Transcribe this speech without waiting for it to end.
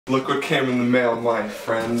Look what came in the mail, my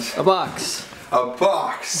friend. A box. A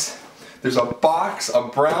box. There's a box, a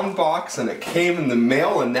brown box, and it came in the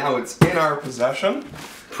mail, and now it's in our possession.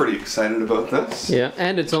 Pretty excited about this. Yeah,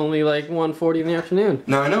 and it's only like 1:40 in the afternoon.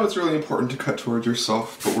 Now, I know it's really important to cut towards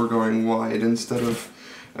yourself, but we're going wide instead of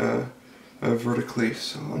vertically,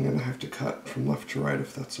 so I'm going to have to cut from left to right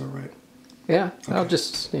if that's alright. Yeah, Okay. I'll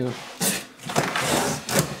just, you know.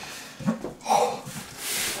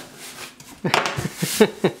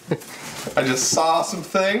 I just saw some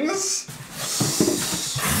things.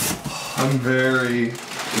 I'm very,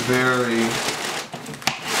 very,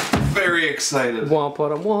 very excited. Womp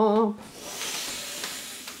womp.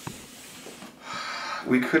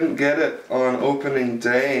 We couldn't get it on opening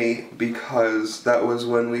day because that was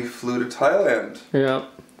when we flew to Thailand. Yeah,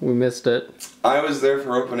 we missed it. I was there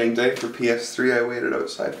for opening day for PS3. I waited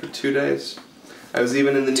outside for 2 days. I was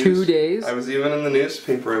even in the 2 days? I was even in the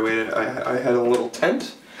newspaper. I waited. I had a little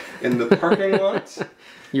tent in the parking lot.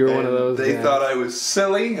 You were one of those. They guys. thought I was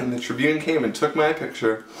silly, and the Tribune came and took my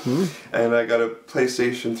picture. And I got a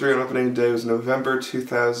PlayStation 3 on opening day. It was November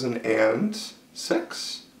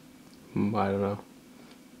 2006. I don't know.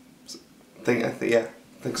 I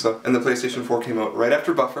think so. And the PlayStation 4 came out right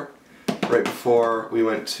after Buffer, right before we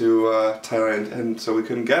went to Thailand, and so we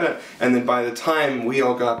couldn't get it. And then by the time we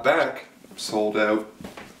all got back, sold out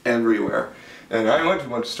everywhere. And I went to a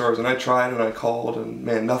bunch of stores, and I tried, and I called, and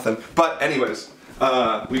man, nothing. But anyways,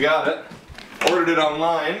 we got it, ordered it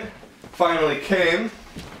online, finally came,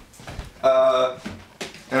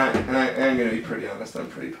 and I'm gonna be pretty honest, I'm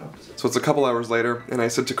pretty pumped. So it's a couple hours later, and I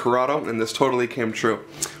said to Corrado, and this totally came true,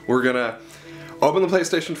 we're gonna open the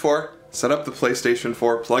PlayStation 4, set up the PlayStation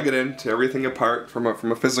 4, plug it in to everything apart from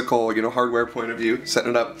a physical, you know, hardware point of view,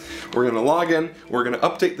 setting it up. We're gonna log in, we're gonna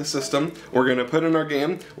update the system, we're gonna put in our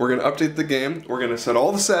game, we're gonna update the game, we're gonna set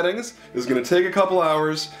all the settings, it's gonna take a couple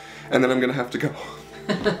hours, and then I'm gonna have to go.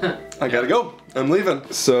 I gotta go, I'm leaving.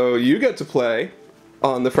 So you get to play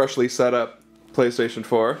on the freshly set up PlayStation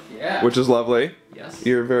 4, Yeah. which is lovely. Yes.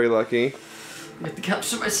 You're very lucky. I get the couch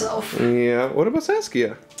to myself. Yeah, what about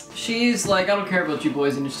Saskia? She's like, I don't care about you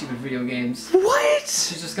boys and your stupid video games. What?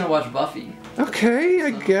 She's just gonna watch Buffy. Okay,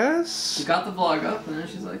 I She guess. got the vlog up, and then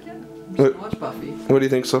she's like, yeah, I'm just gonna watch Buffy. What do you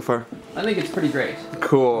think so far? I think it's pretty great.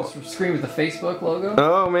 Cool. Screen with the Facebook logo.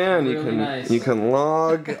 Oh man, Really nice. you can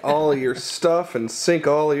log all of your stuff and sync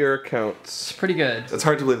all of your accounts. It's pretty good. It's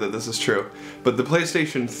hard to believe that this is true, but the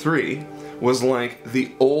PlayStation 3 was like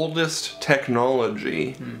the oldest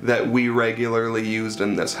technology that we regularly used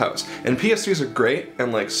in this house. And PS3s are great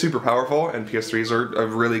and like super powerful, and PS3s are a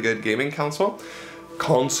really good gaming console.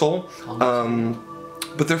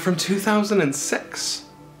 But they're from 2006.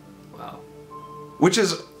 Wow. Which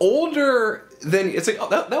is older than, it's like, oh,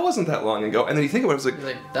 that wasn't that long ago. And then you think about it, it's like,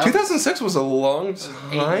 that 2006 was a long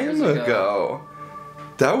time ago.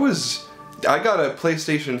 That was, I got a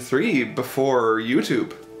PlayStation 3 before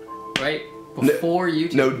YouTube. Right? Before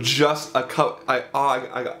YouTube? No, just a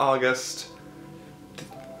August.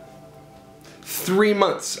 3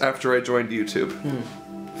 months after I joined YouTube.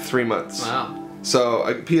 3 months. Wow. So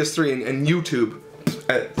PS3 and YouTube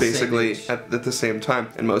basically at the same time.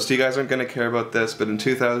 And most of you guys aren't going to care about this, but in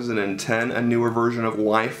 2010 a newer version of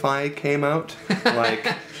Wi-Fi came out.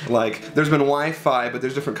 like there's been Wi-Fi, but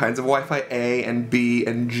there's different kinds of Wi-Fi, A and B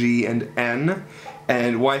and G and N.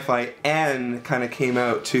 And Wi-Fi N kind of came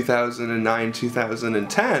out 2009,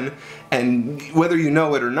 2010, and whether you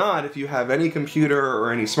know it or not, if you have any computer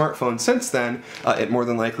or any smartphone since then, it more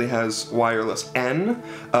than likely has wireless N,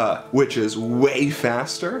 which is way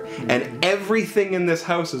faster, and everything in this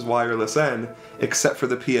house is wireless N, except for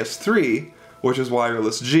the PS3, which is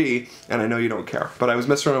wireless G, and I know you don't care. But I was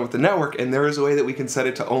messing around with the network, and there is a way that we can set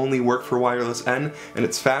it to only work for wireless N, and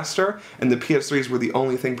it's faster, and the PS3s were the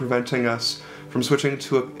only thing preventing us from switching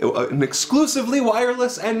to an exclusively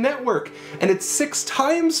wireless N network, and it's 6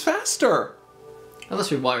 times faster. Unless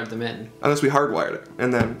we wired them in. Unless we hardwired it,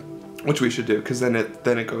 and then, which we should do, because then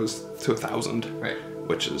it goes to 1,000, Right.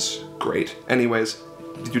 which is great. Anyways,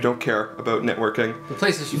 you don't care about networking. The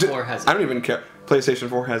PlayStation 4 has it. I don't even care. PlayStation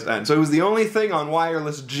 4 has N. So it was the only thing on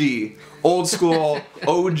wireless G, old school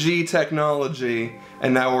OG technology,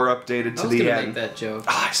 and now we're updated to the N. I was gonna make that joke.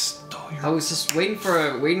 Oh, I stole your. I was just waiting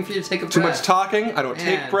for you to take a breath. Too much talking. I don't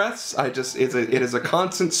take Man. breaths. It is a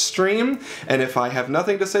constant stream, and if I have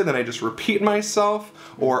nothing to say, then I just repeat myself,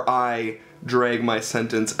 or I drag my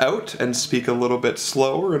sentence out and speak a little bit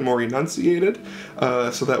slower and more enunciated,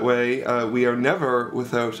 so that way we are never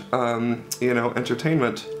without,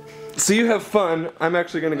 entertainment. So you have fun. I'm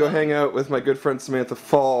actually going to go hang out with my good friend Samantha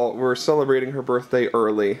Fall. We're celebrating her birthday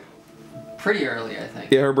early. pretty early, I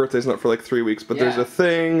think. Yeah, her birthday's not for like 3 weeks, but there's a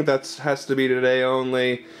thing that has to be today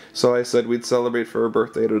only. So I said we'd celebrate for her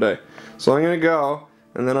birthday today. So I'm gonna go,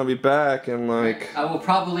 and then I'll be back and like. I will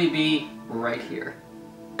probably be right here.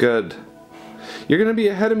 Good. You're gonna be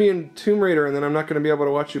ahead of me in Tomb Raider, and then I'm not gonna be able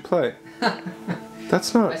to watch you play.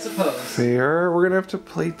 That's not I suppose. fair. We're gonna have to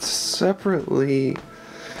play separately.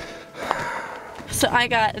 So I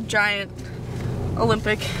got a giant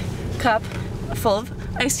Olympic cup full of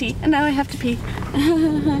iced tea, and now I have to pee.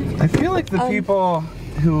 I feel like the people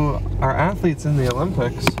who are athletes in the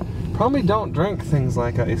Olympics probably don't drink things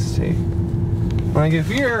like iced tea. Like, if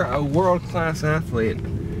you're a world-class athlete,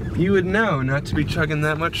 you would know not to be chugging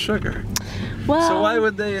that much sugar. Well, So why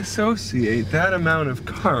would they associate that amount of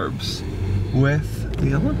carbs with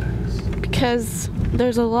the Olympics? because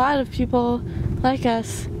there's a lot of people like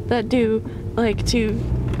us that do like to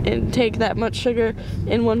intake that much sugar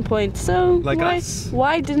in one point. So Like why us?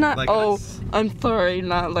 why did not Like oh us? I'm sorry,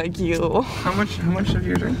 not like you. How much of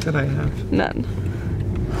your drink did I have? None.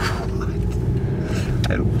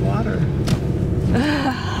 I had water.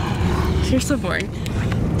 You're so boring.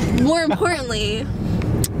 More importantly,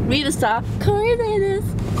 read a stop. Corey this.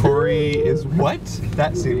 Corey is what?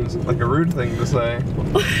 That seems like a rude thing to say.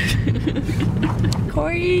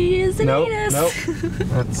 Corey is an anus. Nope.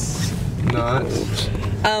 That's not.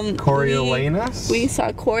 Coriolanus? We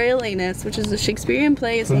saw Coriolanus, which is a Shakespearean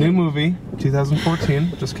play. It's a new movie,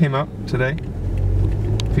 2014, just came out today.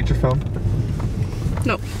 Feature film.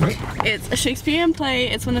 No. Right? It's a Shakespearean play.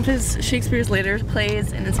 It's one of Shakespeare's later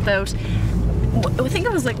plays, and it's about, I think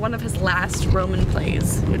it was like one of his last Roman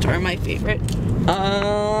plays, which are my favorite.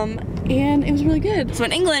 And it was really good. So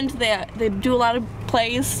in England, they do a lot of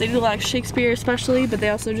plays. They do a lot of Shakespeare especially, but they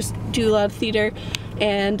also just do a lot of theater.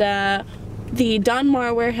 And the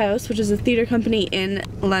Donmar Warehouse, which is a theater company in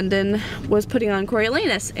London, was putting on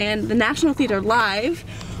Coriolanus, and the National Theatre Live,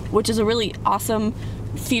 which is a really awesome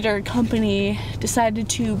theater company, decided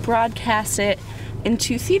to broadcast it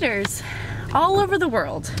into theaters all over the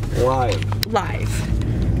world.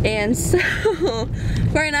 Live. And so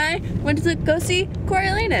Corey and I went to go see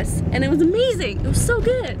Coriolanus, and it was amazing. It was so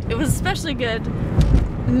good. It was especially good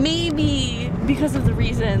maybe because of the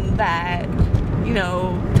reason that, you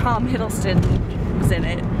know, Tom Hiddleston was in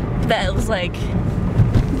it. That was like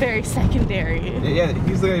very secondary. Yeah,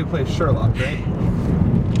 he's the guy who plays Sherlock, right?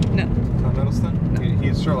 No. Tom Hiddleston? No.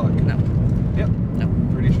 He's Sherlock. No. Yep.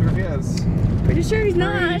 No. Pretty sure he is. Pretty sure he's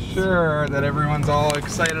not. Pretty sure that everyone's all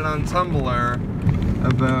excited on Tumblr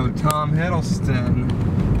about Tom Hiddleston,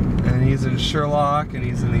 and he's in Sherlock, and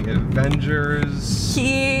he's in the Avengers.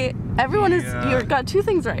 Everyone is, you got two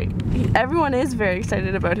things right. Everyone is very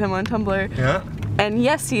excited about him on Tumblr. Yeah. And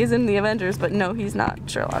yes, he is in the Avengers, but no, he's not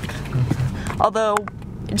Sherlock. Although,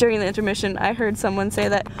 during the intermission, I heard someone say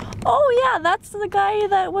that, oh yeah, that's the guy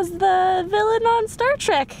that was the villain on Star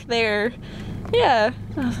Trek there. Yeah.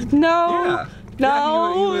 I was like, no. Yeah. No.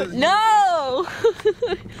 Yeah, he was. No!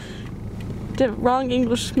 The wrong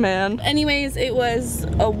English man. Anyways, it was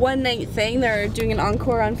a one-night thing. They're doing an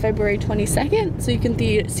encore on February 22nd, so you can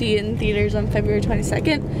see it in theaters on February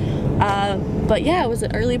 22nd. But yeah, it was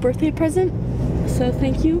an early birthday present, so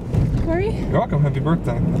thank you, Corey. You're welcome. Happy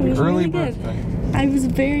birthday. Happy was early really good. birthday. I was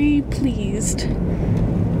very pleased.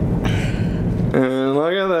 And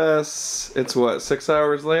look at this. It's what, 6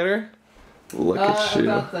 hours later? Look at you.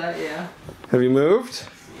 About that, yeah. Have you moved?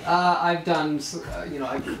 I've done, you know,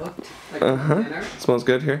 I've cooked. Like dinner. Smells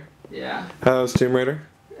good here. Yeah. How's Tomb Raider?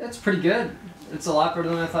 It's pretty good. It's a lot better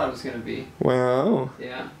than I thought it was going to be. Wow.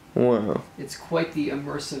 Yeah. Wow. It's quite the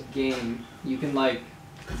immersive game. You can, like,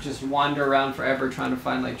 just wander around forever trying to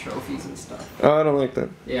find, like, trophies and stuff. Oh, I don't like that.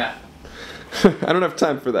 Yeah. I don't have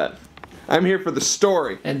time for that. I'm here for the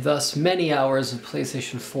story. And thus many hours of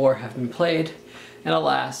PlayStation 4 have been played, and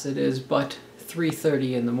alas, it is but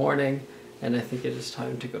 3:30 in the morning, and I think it is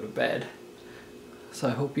time to go to bed. So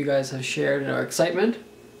I hope you guys have shared in our excitement,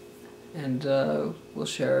 and we'll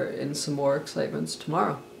share in some more excitements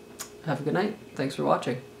tomorrow. Have a good night. Thanks for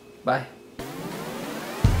watching. Bye.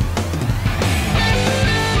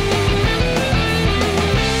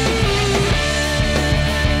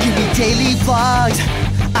 Give me daily vlogs,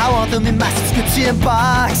 I want them in my subscription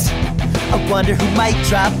box. I wonder who might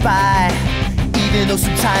drop by, even though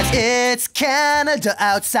sometimes it's Canada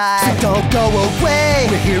outside. So don't go away,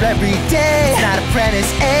 we're here every day. It's not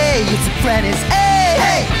ApprenticeEh, it's ApprenticeEh.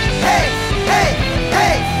 Hey, hey, hey,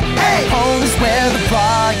 hey, hey. Home is where the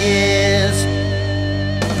vlog is.